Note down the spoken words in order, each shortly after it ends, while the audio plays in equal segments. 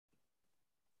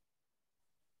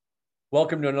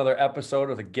Welcome to another episode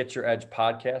of the Get Your Edge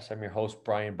podcast. I'm your host,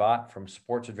 Brian Bott from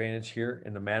Sports Advantage here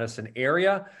in the Madison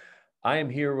area. I am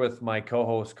here with my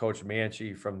co-host, Coach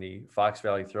Manchi from the Fox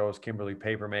Valley Throws, Kimberly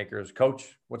Papermakers.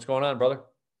 Coach, what's going on, brother?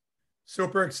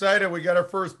 Super excited. We got our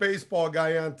first baseball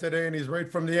guy on today, and he's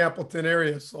right from the Appleton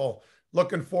area. So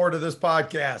looking forward to this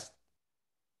podcast.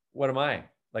 What am I?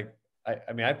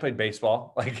 I played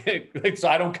baseball. So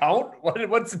I don't count?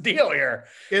 What's the deal here?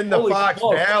 In the Fox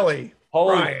Valley.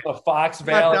 Holy, the Fox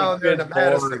Valley. Not down there in the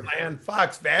Madison land.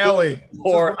 Fox Valley.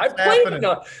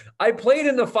 I played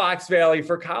in the Fox Valley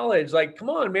for college. Like, come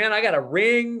on, man. I got a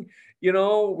ring.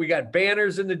 We got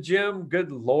banners in the gym. Good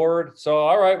Lord. So,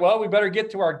 all right. Well, we better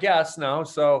get to our guest now.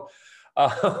 So,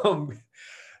 no,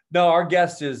 our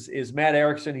guest is Matt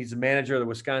Erickson. He's the manager of the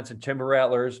Wisconsin Timber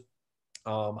Rattlers,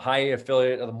 high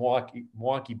affiliate of the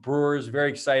Milwaukee Brewers. Very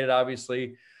excited,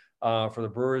 obviously, for the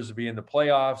Brewers to be in the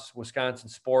playoffs. Wisconsin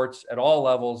sports at all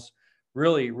levels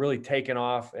really, really taken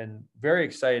off, and very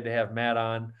excited to have Matt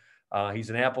on. He's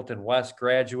an Appleton West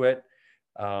graduate.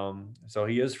 So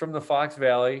he is from the Fox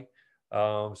Valley.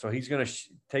 So he's going to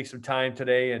take some time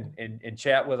today and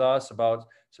chat with us about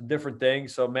some different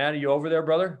things. So Matt, are you over there,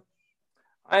 brother?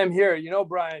 I am here.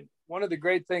 Brian, one of the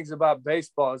great things about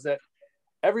baseball is that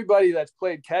everybody that's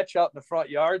played catch out in the front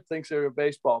yard thinks they're a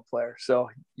baseball player. So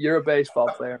you're a baseball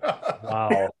player.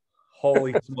 Wow.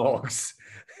 Holy smokes.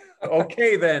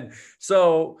 Okay, then.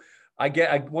 So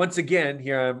once again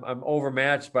here, I'm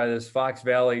overmatched by this Fox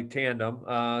Valley tandem.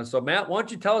 So Matt, why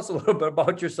don't you tell us a little bit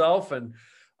about yourself, and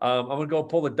I'm going to go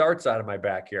pull the darts out of my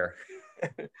back here.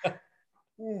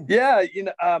 Yeah.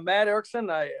 Matt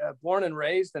Erickson, I born and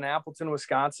raised in Appleton,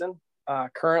 Wisconsin,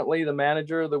 currently the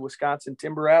manager of the Wisconsin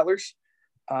Timber Rattlers.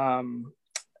 And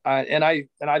I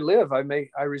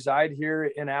reside here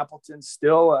in Appleton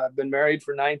still. I've been married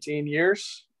for 19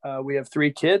 years. We have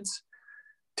 3 kids,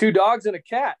 2 dogs and a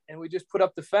cat, and we just put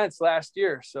up the fence last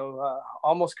year. So,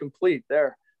 almost complete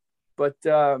there. But,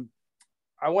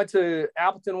 I went to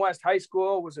Appleton West High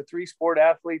School, was a 3-sport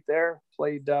athlete there,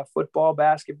 played football,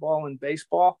 basketball, and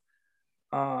baseball.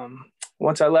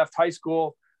 Once I left high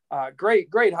school, great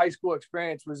high school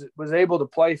experience, was able to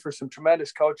play for some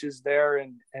tremendous coaches there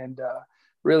and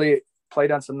really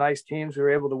played on some nice teams. We were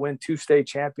able to win 2 state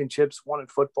championships, 1 in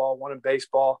football, 1 in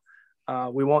baseball.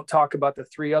 We won't talk about the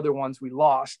 3 other ones we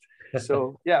lost.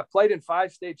 So yeah, played in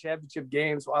 5 state championship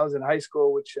games while I was in high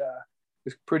school, which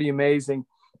was pretty amazing.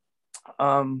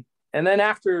 And then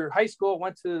after high school,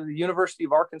 went to the University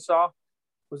of Arkansas,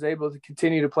 was able to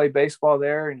continue to play baseball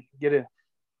there and get an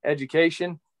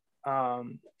education.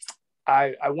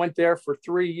 I went there for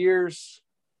 3 years,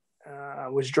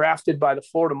 was drafted by the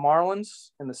Florida Marlins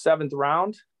in the 7th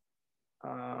round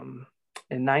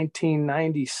in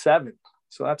 1997.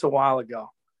 So that's a while ago.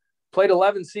 Played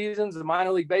 11 seasons of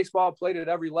minor league baseball, played at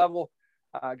every level.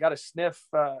 Got a sniff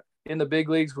in the big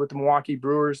leagues with the Milwaukee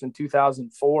Brewers in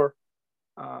 2004.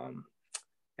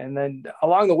 And then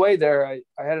along the way there, I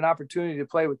had an opportunity to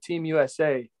play with Team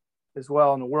USA as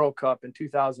well in the World Cup in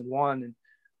 2001 and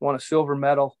won a silver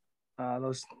medal.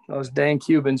 Those dang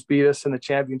Cubans beat us in the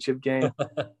championship game.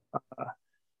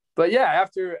 But yeah,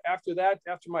 after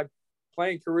my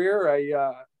playing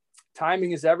career,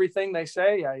 timing is everything, they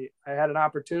say. I had an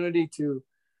opportunity to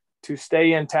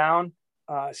stay in town,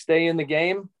 stay in the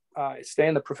game, stay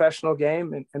in the professional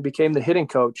game, and became the hitting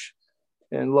coach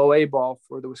in low A ball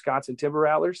for the Wisconsin Timber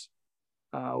Rattlers,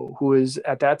 who is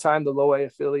at that time the low A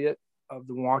affiliate of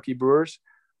the Milwaukee Brewers.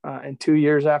 And 2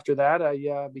 years after that,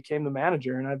 I became the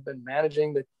manager, and I've been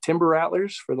managing the Timber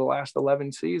Rattlers for the last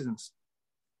 11 seasons.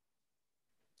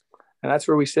 And that's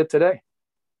where we sit today.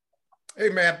 Hey,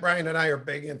 Matt, Brian and I are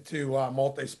big into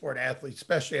multi-sport athletes,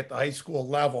 especially at the high school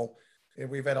level. And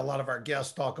we've had a lot of our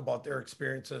guests talk about their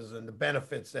experiences and the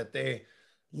benefits that they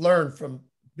learned from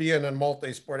being a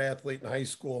multi-sport athlete in high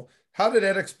school. How did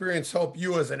that experience help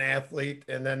you as an athlete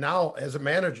and then now as a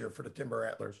manager for the Timber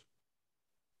Rattlers?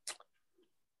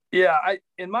 Yeah,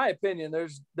 in my opinion,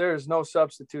 there's no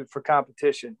substitute for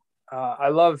competition. I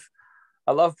love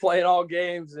playing all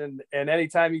games, and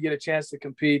anytime you get a chance to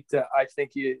compete, I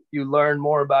think you learn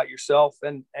more about yourself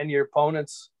and your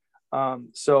opponents.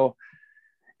 So,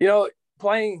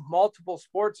 playing multiple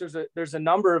sports, there's a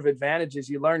number of advantages.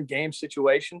 You learn game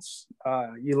situations,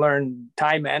 you learn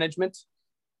time management,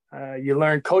 you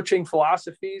learn coaching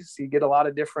philosophies. You get a lot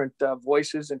of different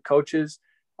voices and coaches,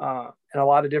 and a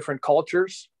lot of different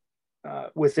cultures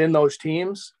within those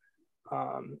teams.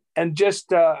 And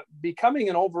just becoming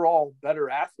an overall better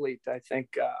athlete, I think,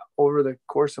 over the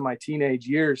course of my teenage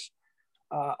years.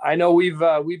 I know we've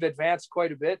advanced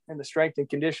quite a bit in the strength and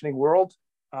conditioning world.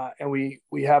 And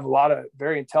we have a lot of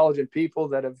very intelligent people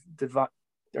that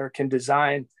can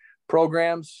design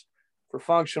programs for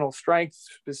functional strength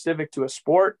specific to a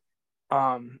sport.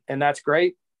 And that's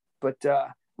great. But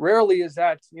rarely is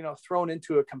that, thrown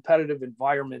into a competitive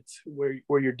environment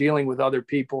where you're dealing with other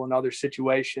people and other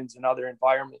situations and other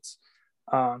environments.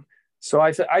 So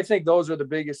I think those are the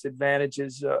biggest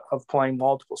advantages of playing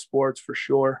multiple sports for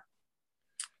sure.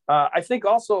 I think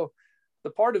also the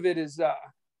part of it is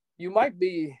you might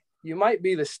be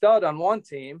the stud on one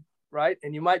team, right?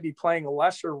 And you might be playing a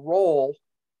lesser role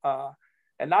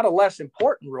and not a less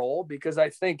important role, because I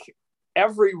think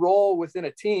every role within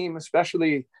a team,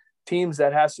 especially teams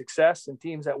that have success and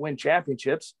teams that win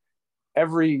championships,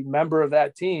 every member of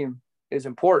that team is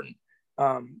important.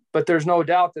 But there's no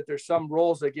doubt that there's some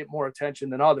roles that get more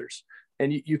attention than others.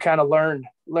 And you kind of learn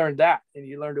that, and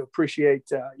you learn to appreciate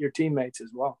your teammates as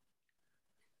well.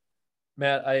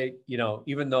 Matt,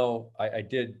 even though I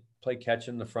did play catch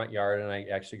in the front yard, and I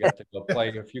actually got to go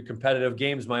play a few competitive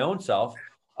games my own self,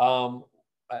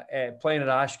 playing at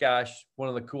Oshkosh, one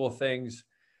of the cool things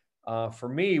for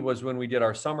me was when we did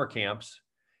our summer camps,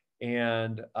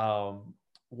 and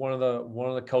one of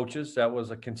the coaches that was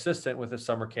a consistent with the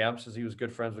summer camps, as he was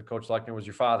good friends with Coach Lechner, was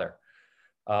your father.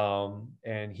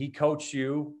 And he coached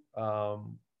you,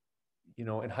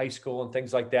 in high school and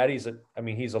things like that. He's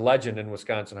a legend in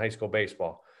Wisconsin high school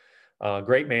baseball.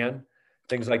 Great man,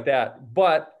 things like that.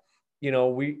 But,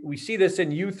 we see this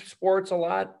in youth sports a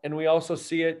lot, and we also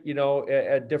see it,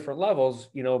 at different levels,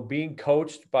 being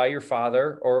coached by your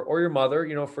father or your mother,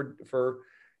 for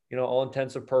all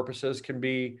intents and purposes can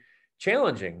be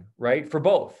challenging, right? For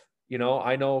both.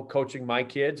 I know coaching my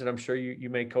kids, and I'm sure you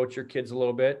may coach your kids a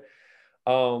little bit,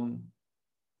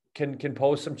 can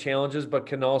pose some challenges, but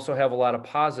can also have a lot of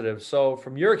positives. So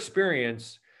from your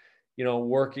experience,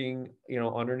 working,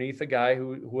 underneath a guy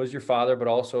who was your father, but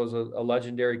also as a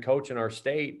legendary coach in our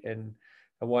state and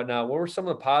whatnot, what were some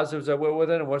of the positives that went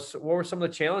with it? And what were some of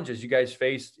the challenges you guys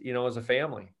faced, as a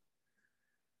family?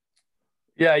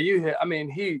 Yeah,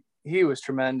 he was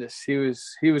tremendous. He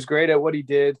was great at what he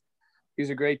did. He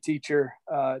was a great teacher,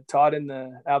 taught in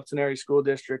the Appleton Area School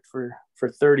District for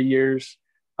 30 years.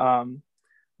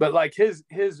 But like his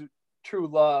true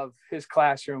love, his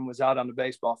classroom was out on the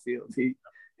baseball field.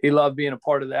 He loved being a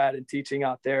part of that and teaching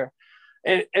out there.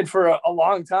 And for a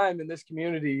long time in this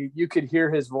community, you could hear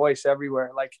his voice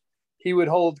everywhere. Like he would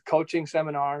hold coaching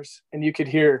seminars and you could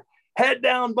hear head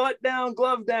down, butt down,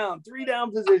 glove down, 3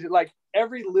 down position. Like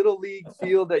every little league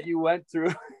field that you went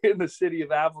through in the city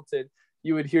of Appleton,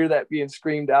 you would hear that being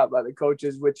screamed out by the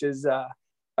coaches, which is a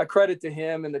credit to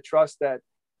him and the trust that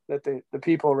the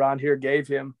people around here gave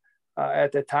him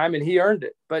at that time, and he earned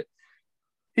it. But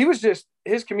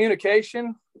his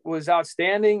communication was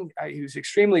outstanding. He was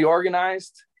extremely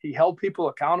organized. He held people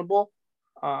accountable.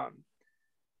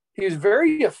 He was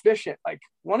very efficient. Like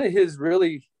one of his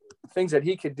really things that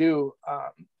he could do, a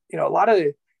lot of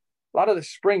the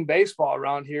spring baseball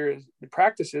around here is the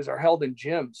practices are held in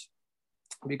gyms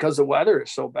because the weather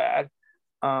is so bad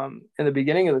in the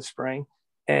beginning of the spring.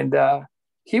 And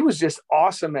he was just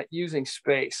awesome at using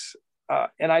space.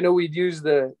 And I know we'd use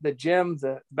the gym,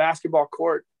 the basketball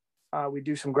court. We'd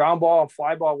do some ground ball and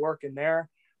fly ball work in there,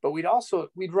 but we'd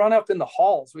run up in the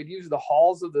halls. We'd use the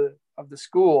halls of the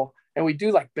school, and we'd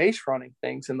do like base running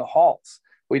things in the halls.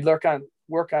 We'd work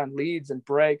on leads and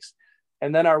breaks.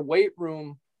 And then our weight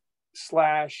room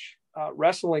 /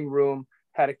 wrestling room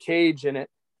had a cage in it.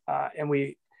 And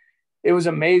it was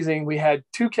amazing. We had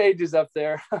 2 cages up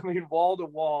there, wall to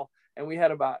wall, and we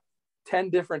had about 10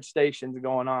 different stations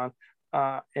going on,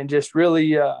 and just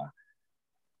really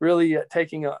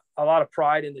taking a lot of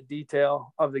pride in the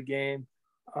detail of the game.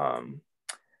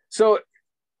 So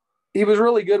he was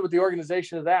really good with the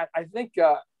organization of that. I think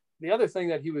the other thing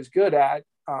that he was good at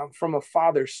from a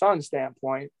father-son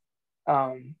standpoint,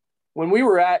 when we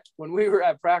were at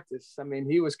practice,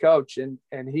 he was coach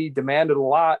and he demanded a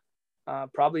lot,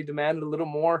 probably demanded a little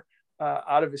more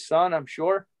out of his son, I'm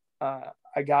sure.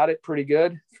 I got it pretty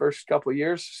good first couple of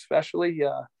years, especially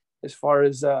as far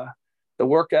as the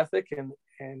work ethic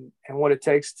and what it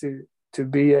takes to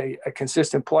be a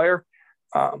consistent player.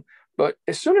 But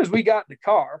as soon as we got in the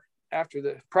car after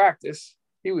the practice,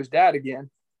 he was dad again.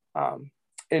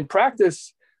 In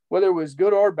practice, whether it was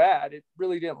good or bad, it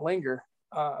really didn't linger.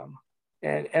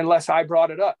 And unless I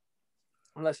brought it up,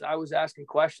 unless I was asking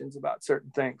questions about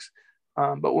certain things.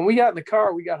 But when we got in the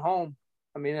car, we got home,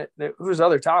 it was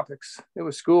other topics. It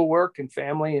was schoolwork and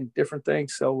family and different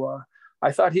things. So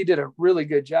I thought he did a really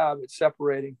good job at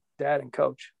separating dad and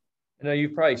coach.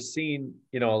 You've probably seen,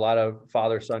 a lot of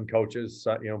father-son coaches,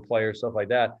 players, stuff like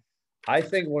that. I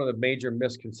think one of the major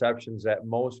misconceptions that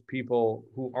most people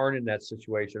who aren't in that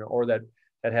situation or that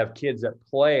have kids that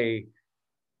play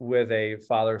with a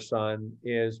father-son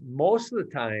is most of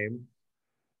the time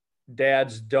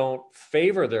dads don't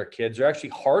favor their kids. They're actually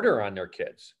harder on their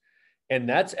kids. And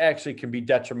that's actually can be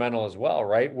detrimental as well,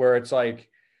 right? Where it's like,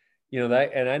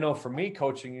 that, and I know for me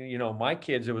coaching, my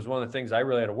kids, it was one of the things I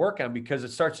really had to work on because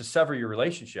it starts to sever your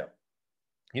relationship,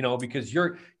 because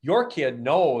your kid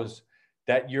knows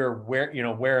that you're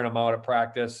wearing them out at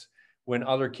practice when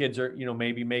other kids are,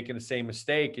 maybe making the same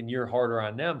mistake and you're harder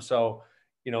on them. So,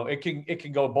 it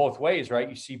can go both ways, right?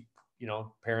 You see,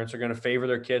 parents are going to favor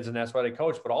their kids and that's why they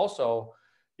coach, but also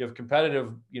you have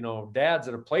competitive, dads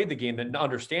that have played the game that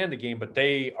understand the game, but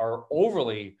they are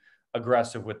overly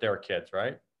aggressive with their kids,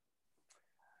 right?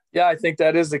 Yeah, I think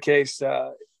that is the case.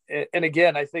 And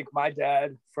again, I think my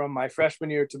dad from my freshman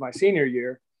year to my senior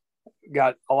year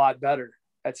got a lot better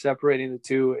at separating the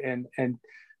two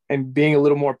and being a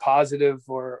little more positive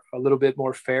or a little bit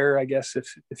more fair, I guess,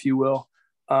 if you will.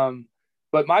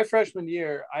 But my freshman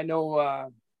year, I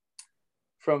know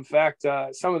from fact,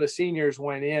 some of the seniors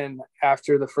went in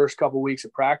after the first couple of weeks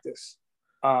of practice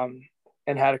and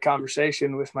had a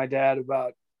conversation with my dad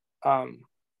about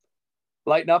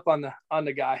lighten up on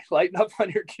the guy, lighten up on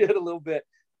your kid a little bit.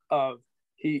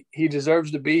 He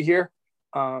deserves to be here.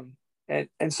 And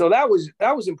so that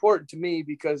was important to me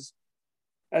because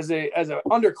as an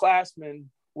underclassman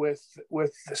with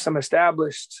some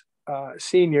established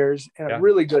seniors and a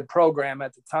really good program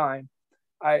at the time,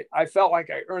 I felt like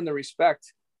I earned the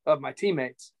respect of my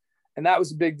teammates, and that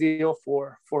was a big deal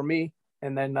for me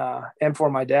and then and for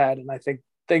my dad. And I think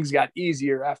things got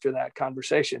easier after that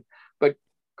conversation. But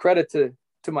credit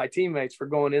to my teammates for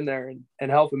going in there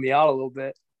and helping me out a little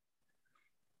bit.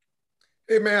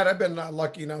 Hey, Matt, I've been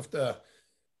lucky enough to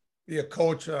be a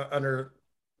coach under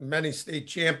many state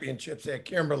championships at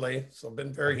Kimberly. So I've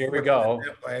been very Here we go.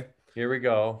 that way. Here we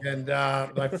go. And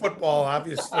my football,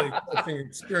 obviously, coaching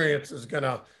experience is going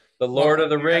to. The Lord of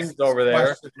the Rings over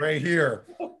there. Right here.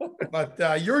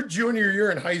 But your junior year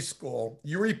in high school,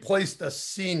 you replaced a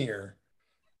senior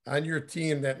on your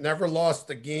team that never lost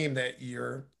a game that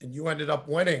year, and you ended up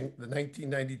winning the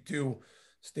 1992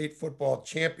 state football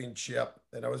championship.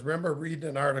 And I remember reading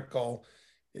an article,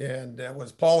 and that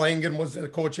was Paul Engen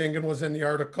Coach Engen was in the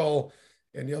article,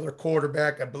 and the other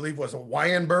quarterback, I believe, was a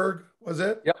Weinberg, was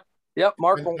it? Yep,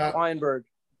 Mark Weinberg.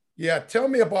 Yeah, tell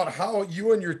me about how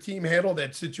you and your team handled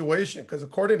that situation, because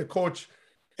according to Coach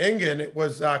Engen, it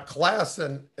was class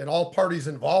and all parties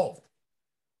involved.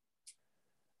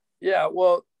 Yeah,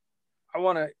 well, I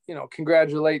want to,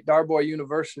 congratulate Darboy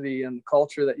University and the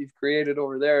culture that you've created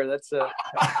over there. That's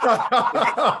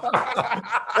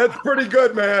that's pretty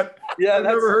good, man. Yeah, I've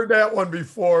never heard that one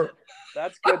before.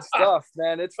 That's good stuff,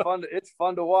 man. It's fun. It's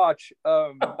fun to watch.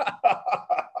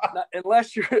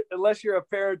 Unless you're a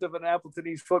parent of an Appleton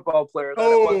East football player, that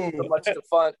wasn't so much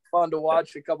fun to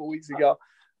watch a couple weeks ago.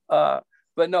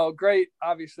 But no, great.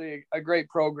 Obviously, a great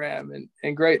program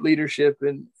and great leadership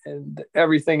and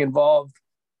everything involved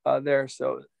there.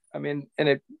 So I mean,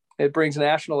 and it brings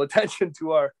national attention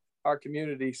to our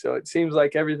community. So it seems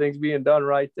like everything's being done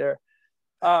right there.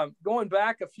 Going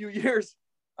back a few years,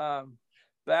 I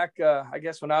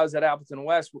guess when I was at Appleton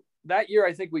West that year,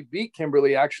 I think we beat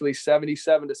Kimberly actually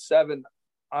 77-7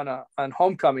 on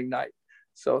homecoming night.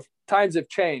 So times have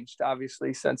changed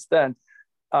obviously since then.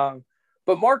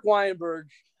 But Mark Weinberg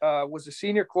was a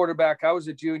senior quarterback. I was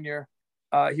a junior.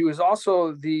 He was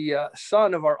also the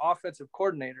son of our offensive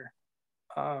coordinator,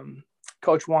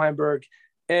 Coach Weinberg.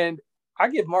 And I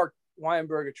give Mark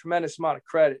Weinberg a tremendous amount of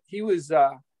credit. He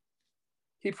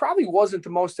probably wasn't the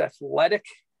most athletic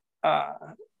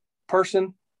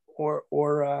person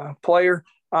or player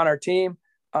on our team,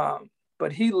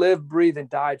 but he lived, breathed, and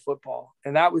died football,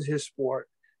 and that was his sport.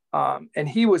 And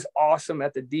he was awesome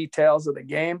at the details of the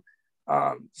game.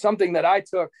 Something that I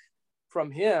took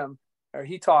from him, or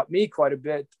he taught me quite a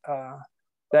bit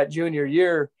that junior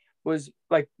year, was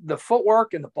like the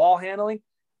footwork and the ball handling.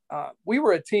 We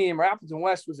were a team, or Appleton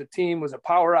West was a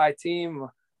Power I team.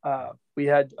 We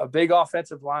had a big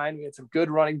offensive line. We had some good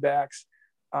running backs.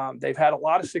 They've had a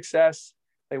lot of success.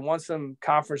 They won some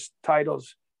conference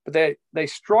titles, but they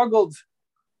struggled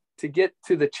to get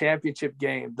to the championship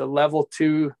game, the level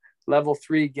 2, level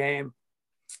 3 game.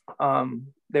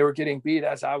 They were getting beat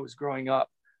as I was growing up.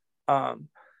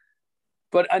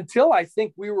 But until I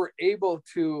think we were able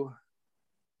to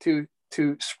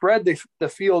spread the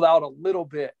field out a little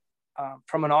bit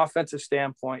from an offensive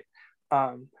standpoint,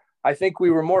 I think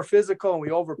we were more physical and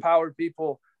we overpowered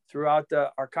people throughout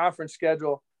our conference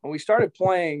schedule. When we started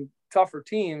playing tougher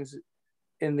teams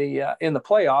in the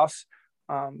playoffs,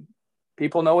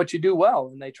 people know what you do well,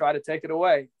 and they try to take it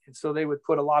away. And so they would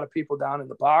put a lot of people down in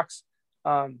the box,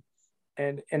 and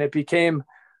it became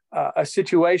a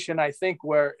situation, I think,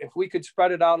 where if we could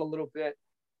spread it out a little bit,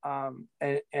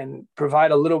 and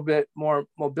provide a little bit more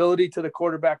mobility to the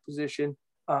quarterback position,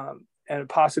 and a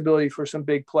possibility for some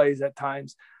big plays at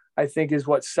times, I think is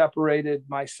what separated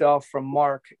myself from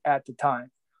Mark at the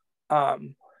time.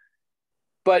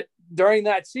 But during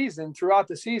that season, throughout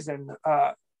the season,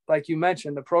 like you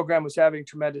mentioned, the program was having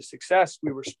tremendous success.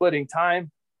 We were splitting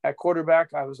time at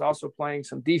quarterback. I was also playing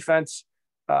some defense.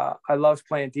 I loved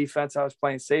playing defense. I was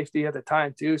playing safety at the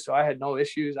time too, so I had no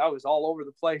issues. I was all over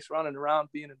the place, running around,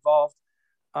 being involved.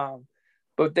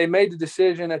 But they made the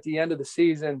decision at the end of the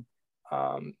season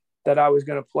that I was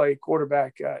going to play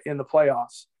quarterback in the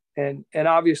playoffs. And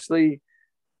obviously,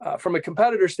 from a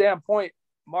competitor standpoint,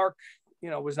 Mark,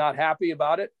 was not happy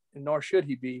about it, and nor should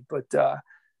he be. But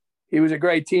he was a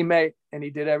great teammate, and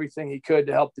he did everything he could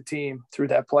to help the team through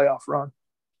that playoff run.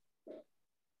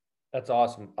 That's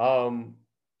awesome.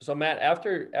 So Matt,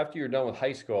 after you're done with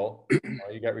high school,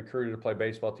 you got recruited to play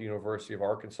baseball at the University of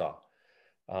Arkansas,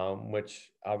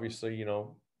 which obviously,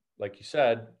 like you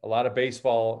said, a lot of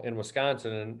baseball in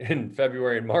Wisconsin in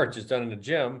February and March is done in the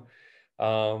gym,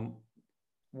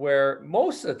 where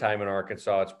most of the time in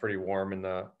Arkansas it's pretty warm in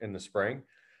the spring.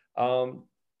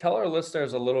 Tell our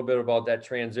listeners a little bit about that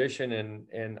transition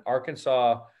in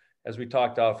Arkansas. As we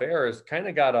talked off air, has kind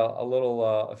of got a little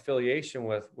affiliation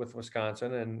with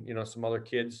Wisconsin, and some other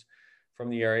kids from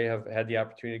the area have had the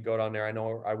opportunity to go down there. I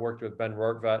know I worked with Ben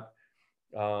Rortvedt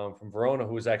from Verona,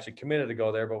 who was actually committed to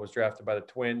go there, but was drafted by the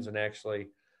Twins and actually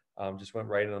just went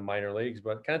right into the minor leagues.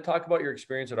 But kind of talk about your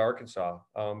experience at Arkansas,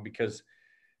 because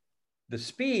the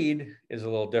speed is a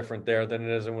little different there than it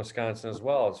is in Wisconsin as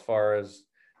well, as far as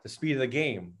the speed of the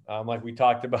game, like we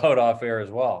talked about off air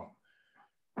as well.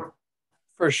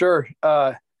 For sure.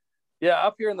 Yeah,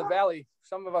 up here in the Valley,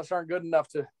 some of us aren't good enough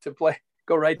to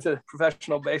go right to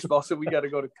professional baseball, so we got to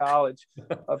go to college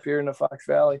up here in the Fox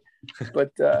Valley.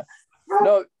 But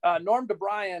no, Norm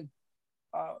DeBryan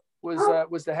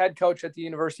was the head coach at the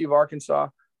University of Arkansas.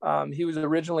 He was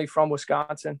originally from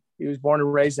Wisconsin. He was born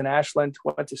and raised in Ashland,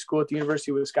 went to school at the University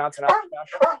of Wisconsin.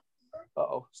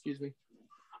 Uh-oh, excuse me.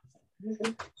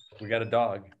 We got a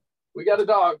dog. We got a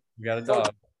dog. We got a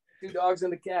dog. 2 dogs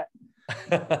and a cat.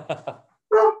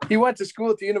 He went to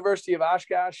school at the University of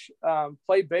Oshkosh,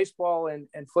 played baseball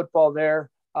and football there.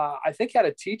 I think had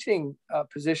a teaching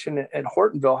position at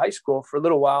Hortonville High School for a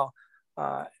little while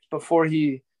before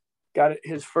he got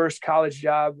his first college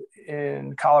job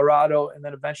in Colorado, and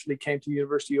then eventually came to the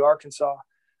University of Arkansas.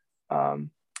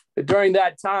 But during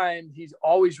that time, he's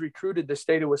always recruited the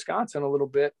state of Wisconsin a little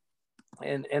bit,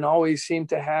 and always seemed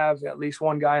to have at least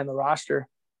one guy on the roster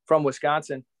from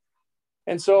Wisconsin.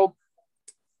 And so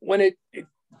when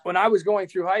I was going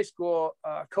through high school,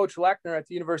 Coach Lechner at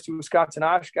the University of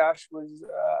Wisconsin-Oshkosh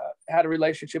had a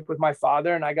relationship with my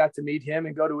father, and I got to meet him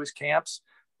and go to his camps.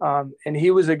 And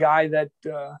he was a guy that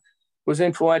was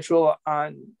influential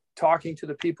on talking to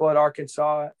the people at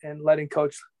Arkansas and letting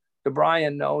Coach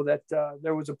DeBryan know that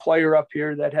there was a player up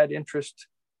here that had interest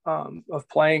of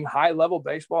playing high-level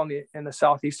baseball in the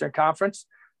Southeastern Conference.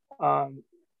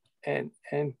 And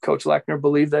Coach Lechner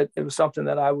believed that it was something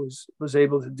that I was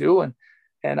able to do.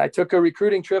 And I took a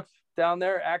recruiting trip down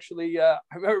there. Actually, I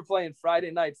remember playing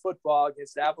Friday night football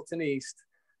against Appleton East.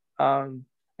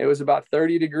 It was about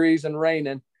 30 degrees and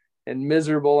raining and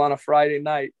miserable on a Friday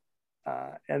night.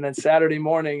 And then Saturday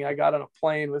morning, I got on a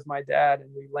plane with my dad,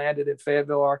 and we landed in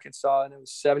Fayetteville, Arkansas, and it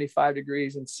was 75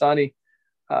 degrees and sunny.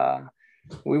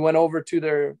 We went over to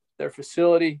their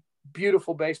facility,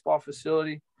 beautiful baseball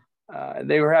facility. And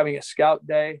they were having a scout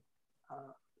day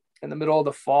in the middle of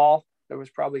the fall. There was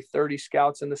probably 30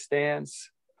 scouts in the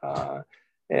stands.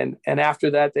 And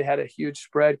after that, they had a huge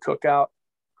spread cookout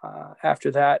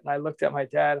after that. And I looked at my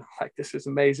dad, I'm like, this is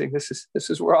amazing. This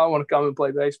is where I want to come and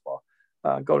play baseball,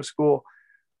 go to school.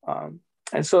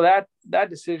 And so that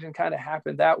decision kind of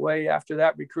happened that way. After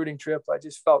that recruiting trip, I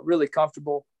just felt really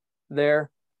comfortable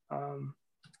there.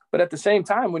 But at the same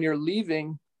time, when you're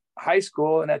leaving high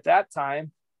school, and at that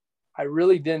time, I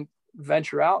really didn't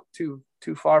venture out too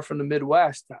far from the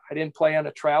Midwest. I didn't play on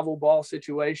a travel ball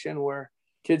situation where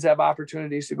kids have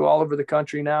opportunities to go all over the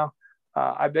country now.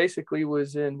 I basically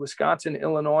was in Wisconsin,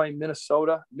 Illinois,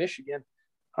 Minnesota, Michigan.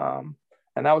 And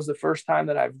that was the first time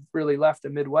that I've really left the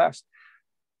Midwest.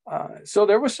 So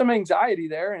there was some anxiety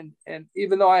there. And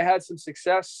even though I had some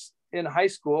success in high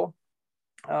school,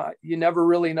 you never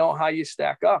really know how you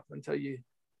stack up until you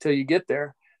get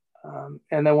there.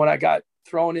 And then when I got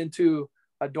thrown into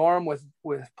a dorm with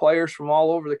players from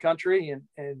all over the country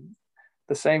and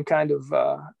the same kind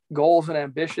of goals and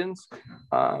ambitions.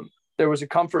 There was a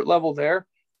comfort level there.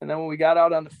 And then when we got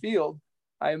out on the field,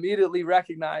 I immediately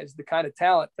recognized the kind of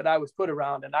talent that I was put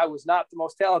around. And I was not the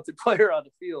most talented player on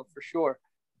the field for sure.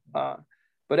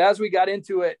 But as we got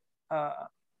into it,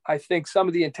 I think some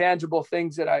of the intangible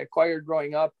things that I acquired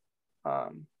growing up,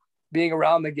 being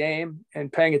around the game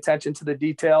and paying attention to the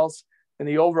details and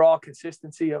the overall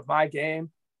consistency of my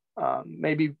game,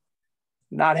 maybe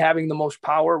not having the most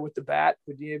power with the bat,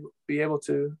 would be able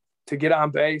to get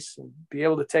on base and be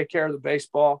able to take care of the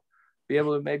baseball, be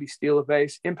able to maybe steal a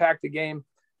base, impact the game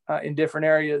in different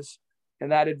areas.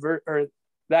 And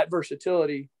that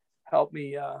versatility helped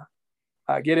me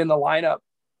get in the lineup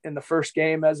in the first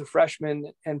game as a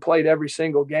freshman and played every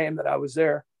single game that I was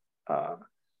there.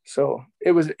 So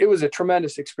it was a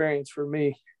tremendous experience for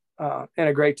me and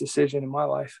a great decision in my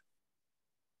life.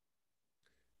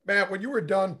 Matt, when you were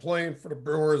done playing for the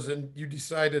Brewers and you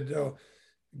decided to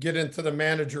get into the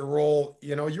manager role,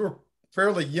 you were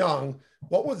fairly young.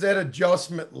 What was that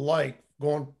adjustment like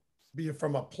being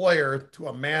from a player to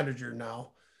a manager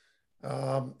now?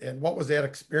 And what was that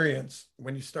experience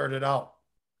when you started out?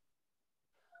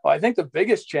 Well, I think the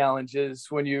biggest challenge is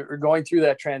when you're going through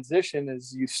that transition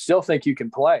is you still think you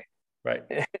can play. Right.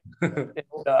 And,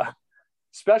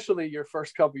 especially your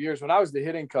first couple of years. When I was the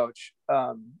hitting coach,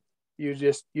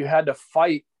 you had to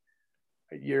fight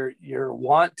your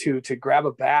want to grab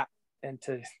a bat and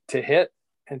to hit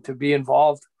and to be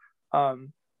involved.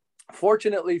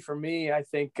 Fortunately for me, I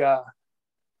think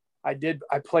I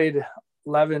played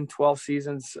 11, 12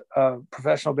 seasons of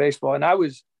professional baseball, and I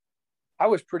was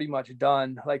pretty much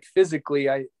done. Like physically,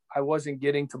 I wasn't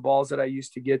getting to balls that I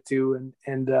used to get to.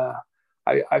 And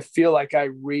I feel like I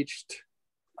reached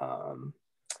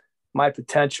my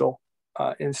potential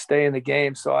and stay in the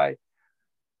game. So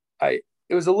it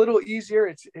was a little easier.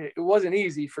 It wasn't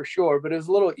easy for sure, but it was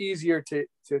a little easier to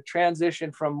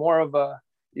transition from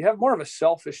you have more of a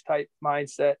selfish type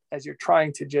mindset as you're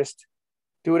trying to just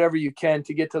do whatever you can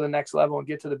to get to the next level and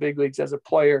get to the big leagues as a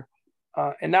player.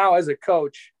 And now as a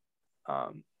coach,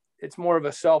 it's more of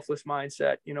a selfless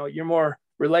mindset. You're more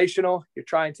relational. You're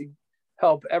trying to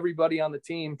help everybody on the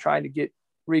team, trying to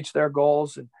reach their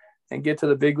goals and get to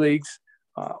the big leagues,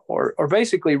 or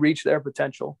basically reach their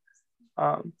potential.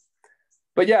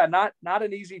 But yeah, not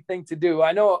an easy thing to do.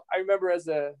 I remember as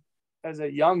a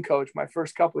young coach, my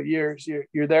first couple of years,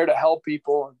 you're there to help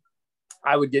people. And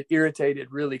I would get irritated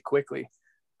really quickly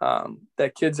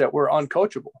that kids that were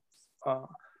uncoachable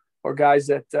or guys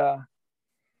that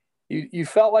you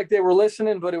felt like they were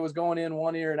listening, but it was going in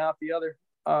one ear and out the other.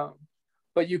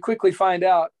 But you quickly find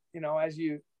out, as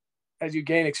you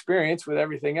gain experience with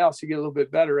everything else, you get a little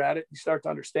bit better at it. You start to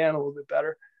understand a little bit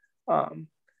better.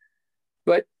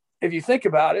 But if you think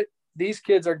about it, these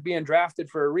kids are being drafted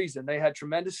for a reason. They had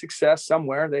tremendous success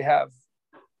somewhere. They have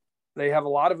a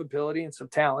lot of ability and some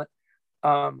talent.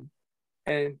 And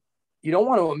you don't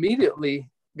want to immediately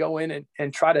go in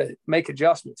and try to make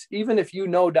adjustments, even if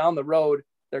down the road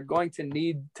they're going to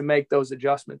need to make those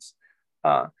adjustments.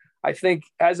 I think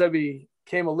as I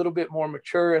became a little bit more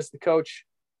mature as the coach,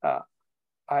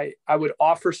 I would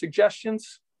offer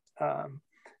suggestions.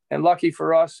 And lucky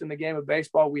for us in the game of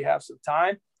baseball, we have some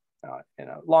time in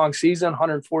a long season,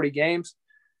 140 games.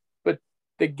 But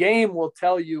the game will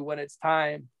tell you when it's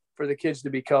time for the kids to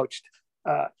be coached.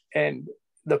 And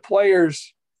the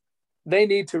players, they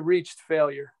need to reach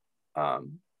failure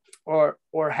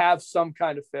or have some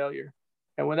kind of failure.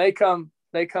 And when they come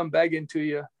begging to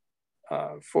you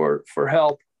for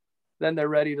help, then they're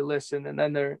ready to listen, and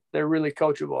then they're really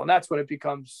coachable, and that's when it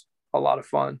becomes a lot of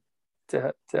fun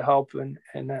to help and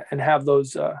have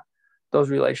those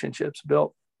relationships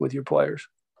built with your players.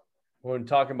 When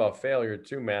talking about failure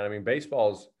too, man, I mean,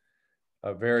 baseball is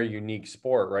a very unique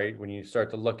sport, right? When you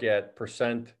start to look at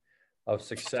percent of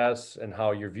success and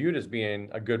how you're viewed as being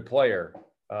a good player.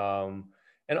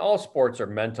 And all sports are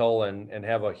mental and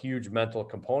have a huge mental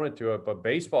component to it. But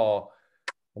baseball,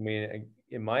 I mean,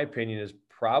 in my opinion, is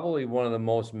probably one of the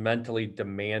most mentally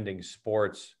demanding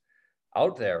sports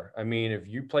out there. I mean, if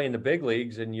you play in the big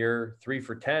leagues and you're 3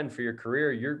 for 10 for your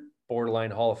career, you're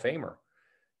borderline Hall of Famer,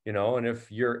 and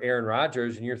if you're Aaron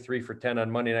Rodgers and you're 3 for 10 on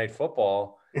Monday Night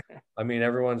Football, I mean,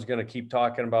 everyone's going to keep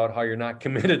talking about how you're not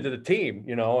committed to the team,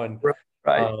 and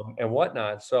right. And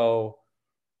whatnot. So,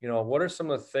 what are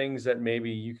some of the things that maybe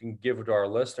you can give to our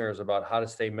listeners about how to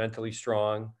stay mentally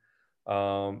strong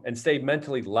and stay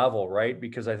mentally level, right?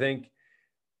 Because I think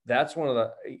that's one of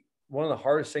the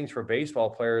hardest things for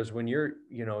baseball players when you're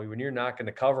knocking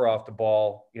the cover off the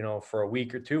ball, for a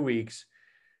week or 2 weeks,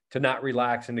 to not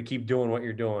relax and to keep doing what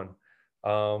you're doing.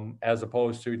 As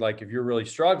opposed to like, if you're really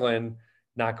struggling,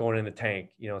 not going in the tank,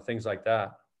 things like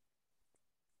that.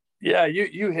 Yeah,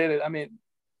 you hit it. I mean,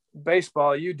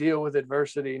 baseball, you deal with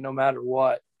adversity no matter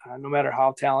what, no matter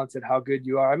how talented, how good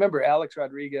you are. I remember Alex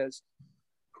Rodriguez,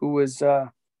 who was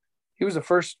he was the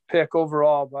first pick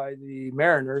overall by the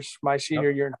Mariners my senior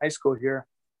year in high school here,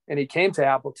 and he came to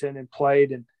Appleton and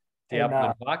played. And the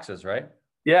Appleton Foxes, right?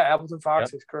 Yeah, Appleton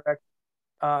Foxes, correct.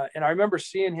 And I remember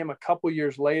seeing him a couple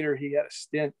years later. He had a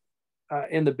stint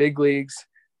in the big leagues,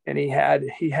 and he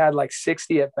had like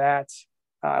 60 at bats.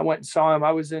 I went and saw him.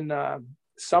 I was in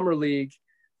summer league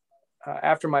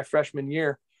after my freshman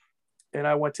year, and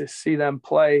I went to see them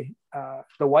play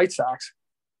the White Sox.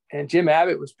 And Jim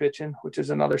Abbott was pitching, which is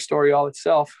another story all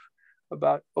itself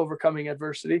about overcoming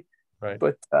adversity. Right.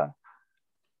 But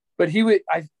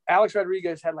Alex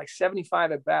Rodriguez had like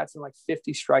 75 at bats and like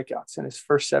 50 strikeouts in his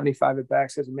first 75 at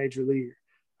bats as a major leaguer.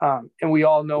 And we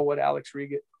all know what Alex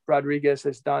Rodriguez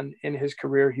has done in his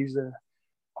career. He's a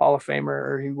Hall of Famer,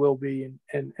 or he will be,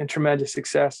 and tremendous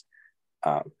success.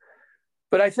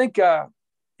 But I think,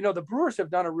 the Brewers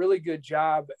have done a really good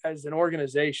job as an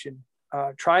organization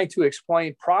trying to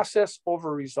explain process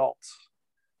over results.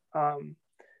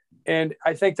 And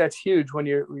I think that's huge when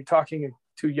you're talking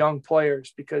to young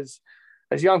players, because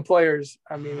as young players,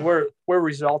 I mean, we're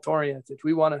result oriented.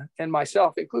 We want to, and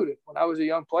myself included. When I was a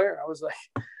young player, I was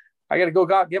like, I got to go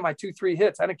out, get my 2-3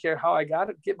 hits. I didn't care how I got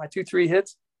it, get my 2-3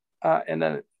 hits, and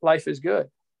then life is good.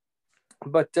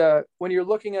 But when you're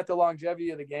looking at the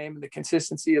longevity of the game and the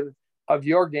consistency of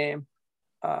your game,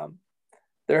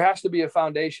 there has to be a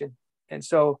foundation. And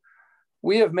so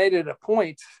we have made it a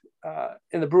point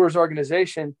in the Brewers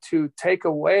organization to take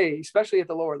away, especially at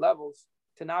the lower levels,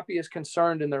 to not be as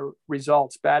concerned in the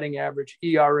results, batting average,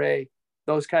 ERA,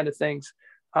 those kind of things.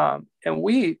 And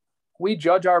we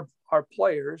judge our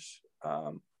players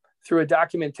through a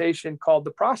documentation called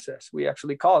the process. We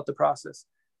actually call it the process.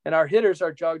 And our hitters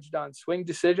are judged on swing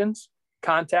decisions,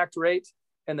 contact rate,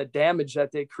 and the damage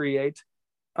that they create.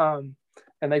 And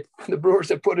the Brewers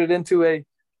have put it into a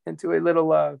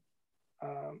little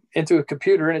into a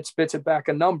computer, and it spits it back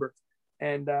a number.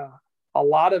 And a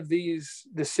lot of these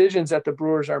decisions that the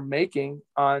Brewers are making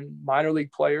on minor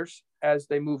league players as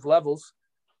they move levels,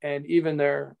 and even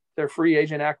their free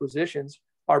agent acquisitions,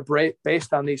 are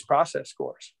based on these process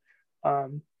scores.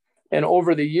 And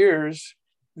over the years,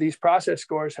 these process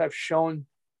scores have shown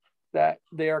that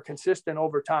they are consistent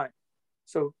over time.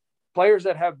 So players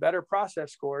that have better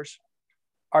process scores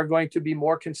are going to be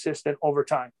more consistent over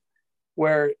time.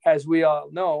 Where, as we all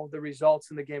know, the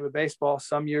results in the game of baseball,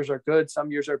 some years are good,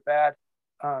 some years are bad.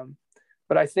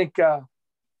 But I think the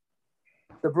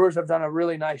Brewers have done a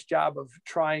really nice job of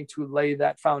trying to lay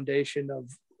that foundation of,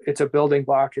 it's a building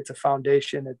block, it's a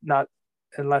foundation,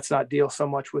 and let's not deal so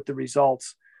much with the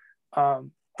results.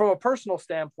 From a personal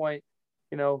standpoint,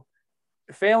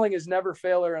 failing is never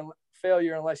failure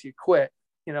unless you quit.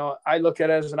 I look at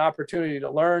it as an opportunity to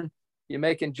learn. You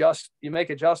make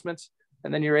adjustments,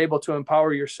 and then you're able to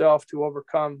empower yourself to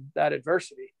overcome that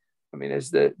adversity. I mean,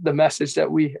 is the message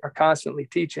that we are constantly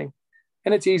teaching.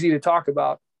 And it's easy to talk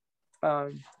about.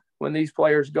 When these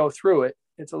players go through it,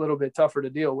 it's a little bit tougher to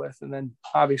deal with. And then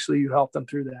obviously you help them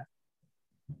through that.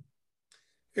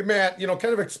 Hey, Matt,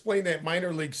 kind of explain that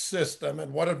minor league system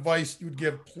and what advice you'd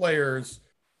give players,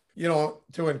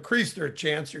 to increase their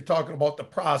chance. You're talking about the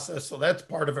process, so that's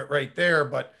part of it right there.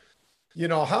 But,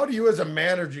 how do you as a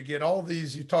manager get all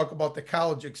these, you talk about the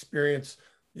college experience,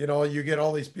 you get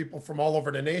all these people from all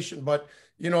over the nation, but,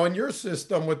 in your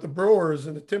system with the Brewers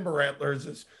and the Timber Rattlers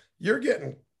is you're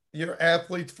getting your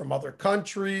athletes from other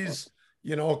countries,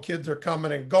 kids are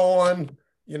coming and going,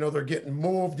 they're getting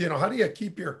moved, how do you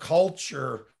keep your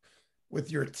culture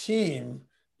with your team,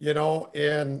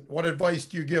 and what advice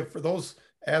do you give for those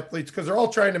athletes? Because they're all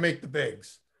trying to make the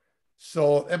bigs.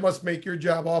 So it must make your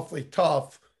job awfully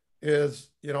tough is,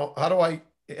 how do I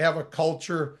have a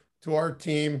culture to our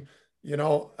team?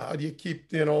 How do you keep,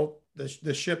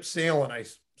 the ship sailing,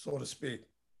 so to speak?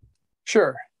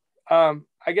 Sure.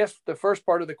 I guess the first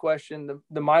part of the question,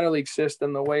 the minor league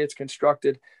system, the way it's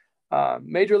constructed,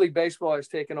 Major League Baseball has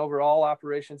taken over all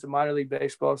operations of minor league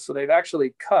baseball. So they've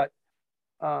actually cut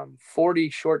 40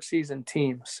 short season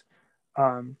teams.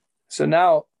 So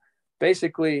now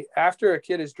basically after a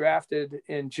kid is drafted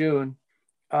in June,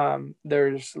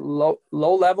 there's low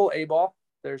level A ball,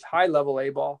 there's high level A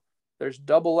ball, there's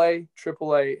AA,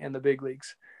 AAA in the big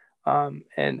leagues.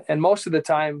 And most of the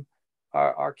time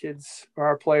our kids or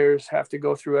our players have to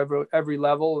go through every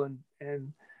level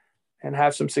and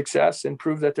have some success and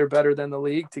prove that they're better than the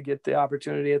league to get the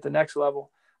opportunity at the next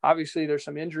level. obviously there's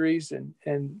some injuries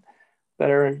and that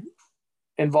are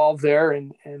involved there.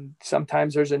 And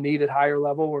sometimes there's a need at higher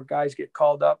level where guys get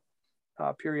called up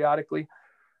periodically.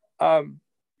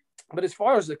 But as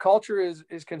far as the culture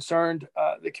is concerned,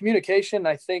 the communication,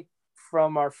 I think,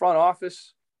 from our front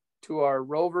office to our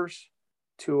rovers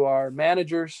to our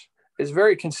managers is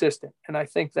very consistent. And I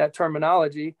think that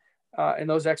terminology and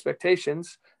those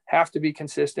expectations have to be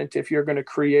consistent if you're going to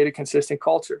create a consistent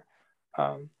culture.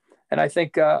 And I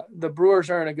think the Brewers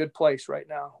are in a good place right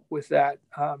now with that.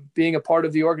 Being a part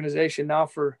of the organization now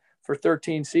for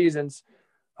 13 seasons,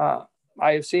 I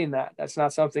have seen that. That's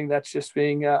not something that's just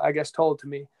being, I guess, told to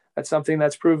me. That's something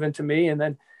that's proven to me. And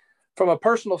then from a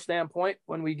personal standpoint,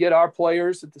 when we get our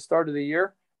players at the start of the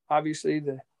year, obviously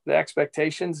the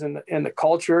expectations and the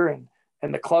culture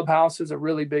and the clubhouse is a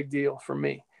really big deal for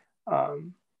me.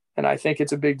 And I think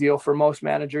it's a big deal for most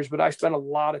managers, but I spend a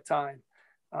lot of time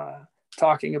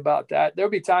talking about that.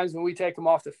 There'll be times when we take them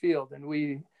off the field and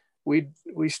we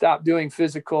stop doing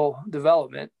physical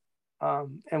development,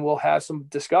 and we'll have some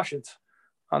discussions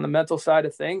on the mental side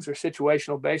of things or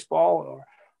situational baseball,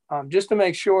 or just to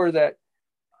make sure that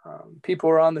people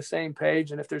are on the same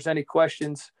page. And if there's any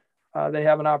questions, they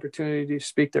have an opportunity to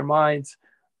speak their minds.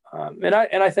 And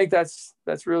I think that's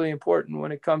really important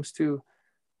when it comes to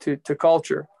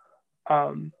culture.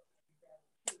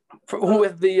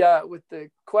 With the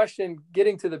question,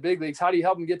 getting to the big leagues, how do you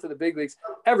help them get to the big leagues?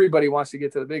 Everybody wants to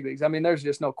get to the big leagues. I mean, there's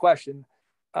just no question.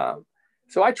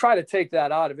 So I try to take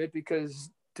that out of it because,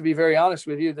 to be very honest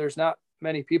with you, there's not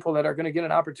many people that are going to get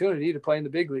an opportunity to play in the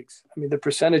big leagues. I mean, the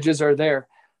percentages are there.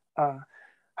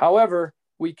 However,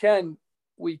 we can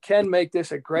make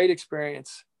this a great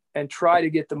experience and try to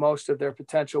get the most of their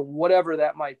potential, whatever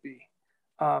that might be.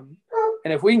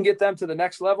 And if we can get them to the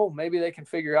next level, maybe they can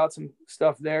figure out some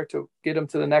stuff there to get them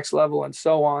to the next level and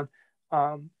so on.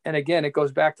 And again, it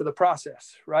goes back to the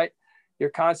process, right?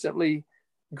 You're constantly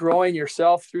growing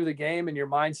yourself through the game and your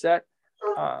mindset.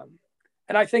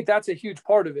 And I think that's a huge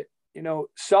part of it. You know,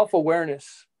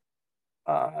 self-awareness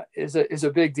is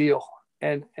a big deal.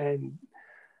 And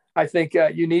I think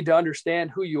you need to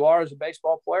understand who you are as a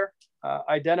baseball player,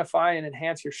 identify and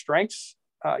enhance your strengths,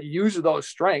 use those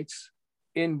strengths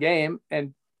in game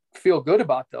and feel good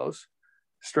about those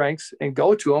strengths and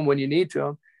go to them when you need to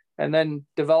them, and then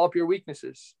develop your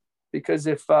weaknesses. Because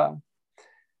if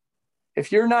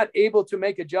you're not able to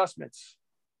make adjustments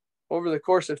over the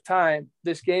course of time,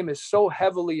 this game is so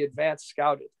heavily advanced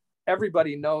scouted.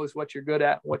 Everybody knows what you're good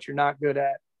at, what you're not good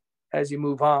at as you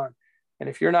move on. And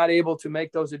if you're not able to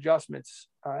make those adjustments,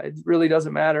 it really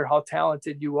doesn't matter how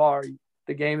talented you are.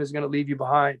 The game is going to leave you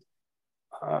behind.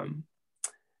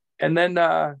 And then,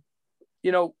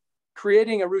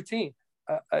 creating a routine,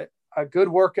 a good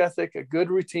work ethic, a good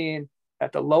routine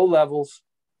at the low levels,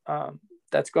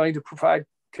 that's going to provide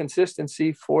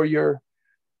consistency for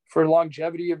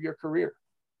longevity of your career.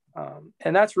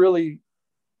 And that's really,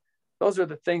 those are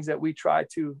the things that we try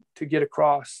to get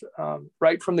across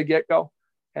right from the get-go,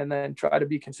 and then try to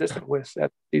be consistent with as the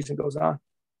season goes on.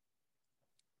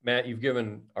 Matt, you've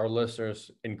given our listeners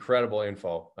incredible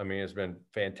info. I mean, it's been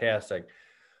fantastic.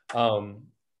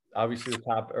 Obviously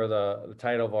the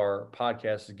title of our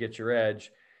podcast is Get Your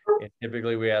Edge. And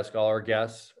typically we ask all our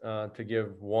guests to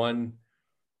give one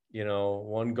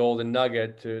golden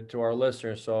nugget to our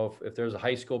listeners. So if there's a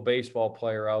high school baseball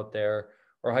player out there,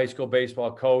 or a high school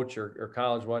baseball coach or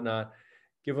college, whatnot,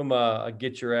 give them a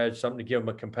Get Your Edge, something to give them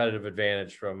a competitive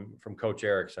advantage from Coach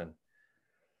Erickson.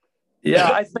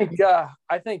 Yeah, I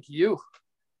think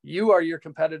you are your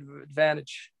competitive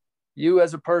advantage. You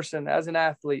as a person, as an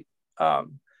athlete,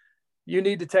 you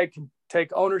need to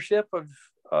take ownership of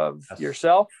Yes.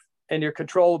 yourself and your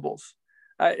controllables.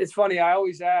 It's funny. I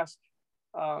always ask,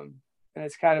 and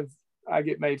it's kind of, I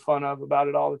get made fun of about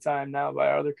it all the time now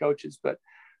by other coaches, but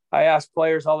I ask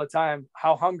players all the time,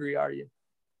 how hungry are you?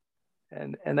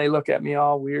 And they look at me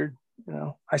all weird.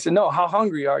 I said, no, how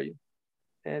hungry are you?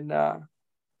 And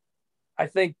I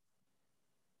think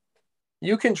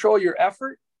you control your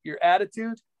effort, your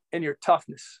attitude, and your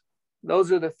toughness.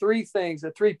 Those are the three things,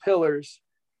 the three pillars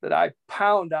that I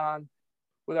pound on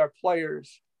with our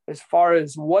players as far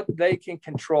as what they can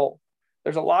control.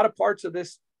 There's a lot of parts of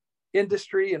this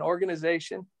industry and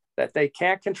organization that they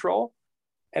can't control,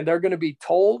 and they're going to be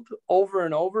told over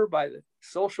and over by the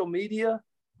social media,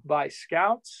 by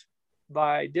scouts,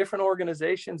 by different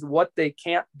organizations what they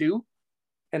can't do.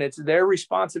 And it's their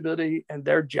responsibility and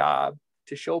their job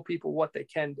to show people what they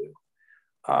can do.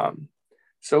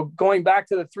 So going back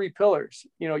to the three pillars,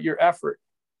 your effort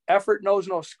knows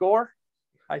no score.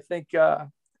 I think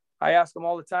I ask them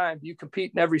all the time, you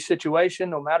compete in every situation,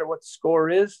 no matter what the score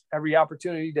is, every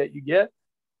opportunity that you get.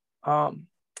 And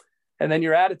then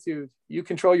your attitude, you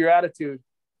control your attitude.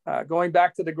 Going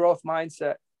back to the growth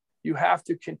mindset, you have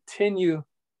to continue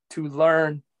to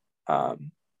learn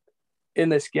in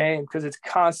this game because it's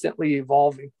constantly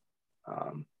evolving.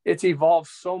 It's evolved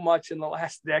so much in the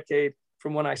last decade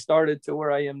from when I started to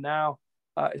where I am now,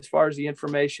 as far as the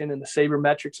information and the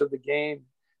sabermetrics of the game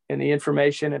and the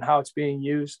information and how it's being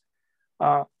used.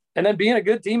 And then being a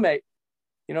good teammate.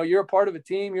 You know, you're a part of a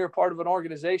team, you're a part of an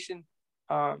organization.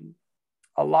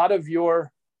 A lot of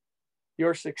your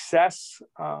success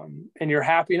and your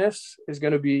happiness is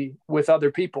going to be with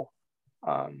other people.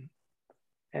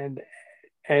 And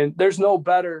there's no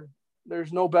better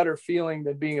feeling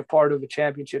than being a part of a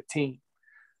championship team.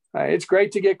 It's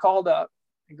great to get called up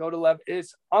and go to level.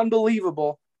 It's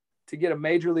unbelievable to get a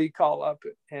major league call up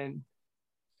and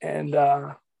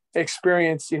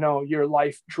experience, you know, your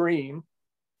life dream.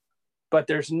 But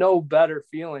there's no better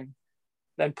feeling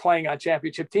than playing on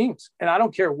championship teams. And I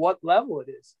don't care what level it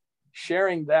is,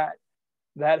 sharing that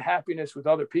happiness with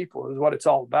other people is what it's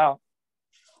all about.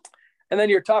 And then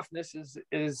your toughness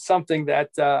is something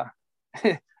that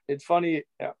it's funny.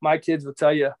 My kids will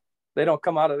tell you they don't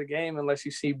come out of the game unless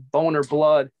you see bone or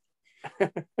blood.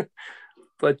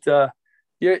 But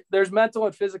there's mental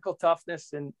and physical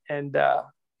toughness, and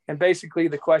basically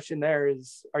the question there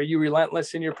is, are you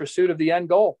relentless in your pursuit of the end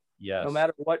goal? Yes. No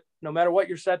matter what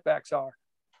your setbacks are,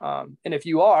 and if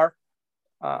you are,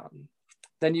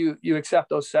 then you accept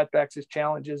those setbacks as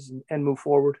challenges and move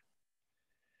forward.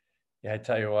 Yeah, I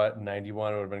tell you what, in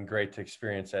 '91 it would have been great to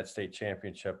experience that state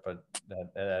championship, but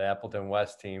that Appleton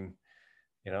West team,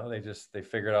 you know, they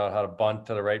figured out how to bunt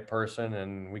to the right person,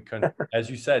 and we couldn't, as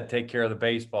you said, take care of the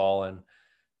baseball,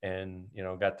 and you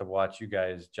know, got to watch you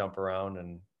guys jump around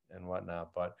and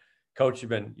whatnot. But Coach, you've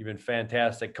been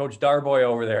fantastic. Coach Darboy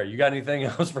over there, you got anything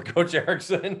else for Coach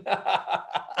Erickson?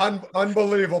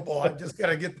 Unbelievable. I just got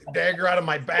to get the dagger out of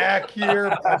my back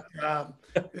here. But,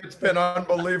 it's been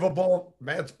unbelievable.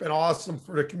 Man, it's been awesome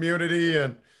for the community,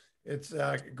 and it's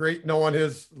great knowing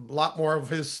a lot more of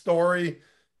his story.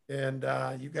 And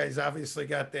you guys obviously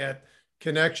got that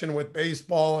connection with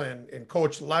baseball and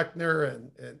Coach Lechner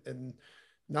and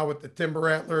now with the Timber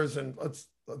Rattlers. And let's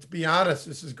be honest,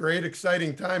 this is great,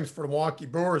 exciting times for the Milwaukee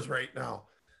Brewers right now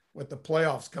with the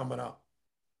playoffs coming up.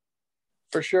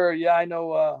 For sure. Yeah, I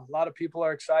know a lot of people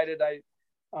are excited.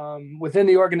 Within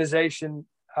the organization,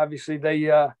 obviously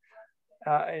they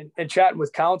and chatting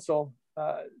with council,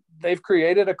 they've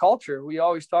created a culture. We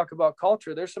always talk about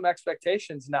culture. There's some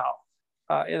expectations now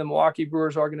in the Milwaukee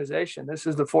Brewers organization. This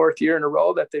is the 4th year in a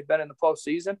row that they've been in the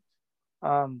postseason,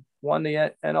 won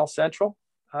the NL Central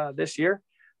this year.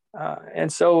 And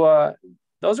so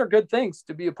those are good things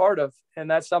to be a part of.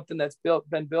 And that's something that's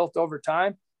been built over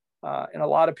time. And a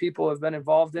lot of people have been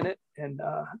involved in it. And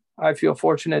I feel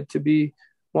fortunate to be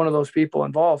one of those people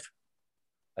involved.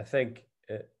 I think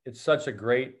it's such a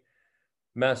great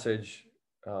message.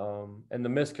 And the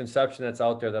misconception that's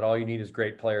out there that all you need is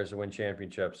great players to win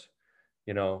championships.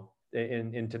 You know,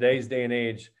 in today's day and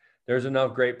age, there's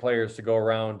enough great players to go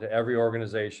around to every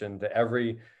organization, to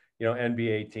every, you know,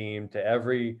 NBA team, to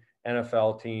every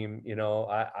NFL team. You know,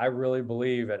 I really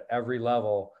believe at every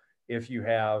level, if you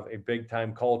have a big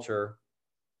time culture,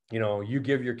 you know, you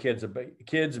give your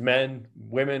kids, men,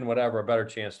 women, whatever, a better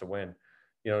chance to win.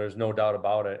 You know, there's no doubt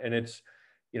about it. And it's,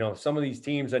 you know, some of these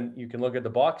teams, and you can look at the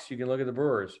Bucks, you can look at the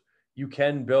Brewers, you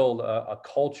can build a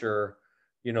culture,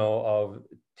 you know, of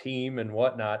team and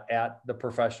whatnot at the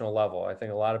professional level. I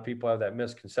think a lot of people have that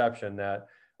misconception that,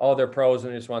 oh, they're pros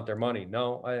and they just want their money.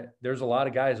 No, there's a lot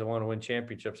of guys that want to win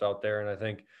championships out there. And I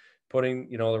think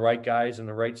putting, you know, the right guys in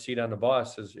the right seat on the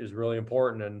bus is really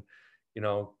important. And, you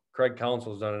know, Craig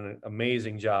Counsell has done an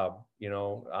amazing job, you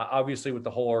know, obviously with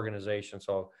the whole organization.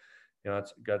 So, you know,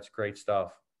 that's great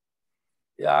stuff.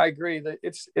 Yeah, I agree that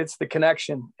it's the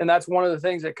connection. And that's one of the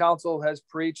things that Counsell has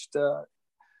preached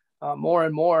more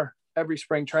and more every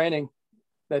spring training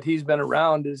that he's been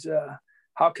around is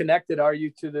how connected are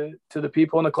you to the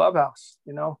people in the clubhouse,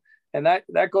 you know, and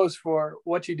that goes for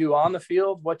what you do on the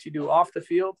field, what you do off the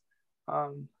field.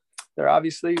 There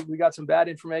obviously we got some bad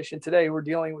information today. We're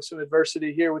dealing with some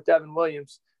adversity here with Devin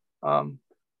Williams,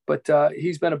 but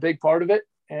he's been a big part of it,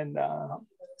 and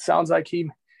sounds like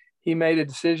he made a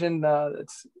decision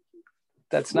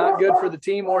that's not good for the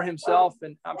team or himself,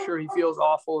 and I'm sure he feels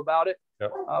awful about it.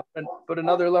 Yep. But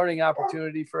another learning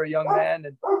opportunity for a young man,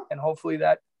 and hopefully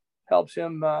that helps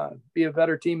him be a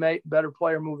better teammate, better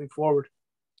player moving forward.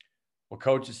 Well,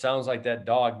 Coach, it sounds like that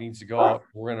dog needs to go out.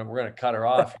 We're gonna cut her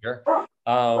off here.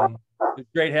 was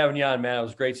great having you on, man. It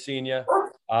was great seeing you.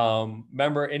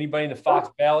 Remember, anybody in the Fox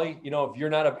Valley, you know,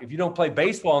 if you don't play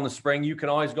baseball in the spring, you can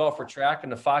always go for track.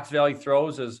 And the Fox Valley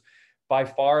Throws is by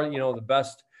far, you know, the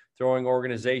best throwing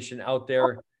organization out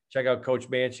there. Check out Coach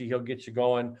Banshee. He'll get you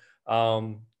going.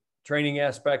 Training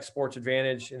aspect, Sports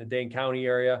Advantage in the Dane County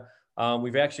area.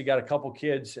 We've actually got a couple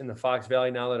kids in the Fox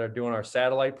Valley now that are doing our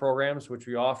satellite programs, which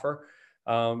we offer.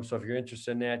 So if you're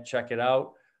interested in that, check it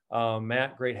out.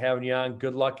 Matt, great having you on.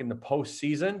 Good luck in the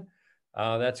postseason.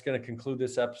 That's going to conclude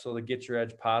this episode of the Get Your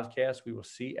Edge podcast. We will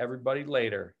see everybody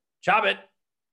later. Chop it.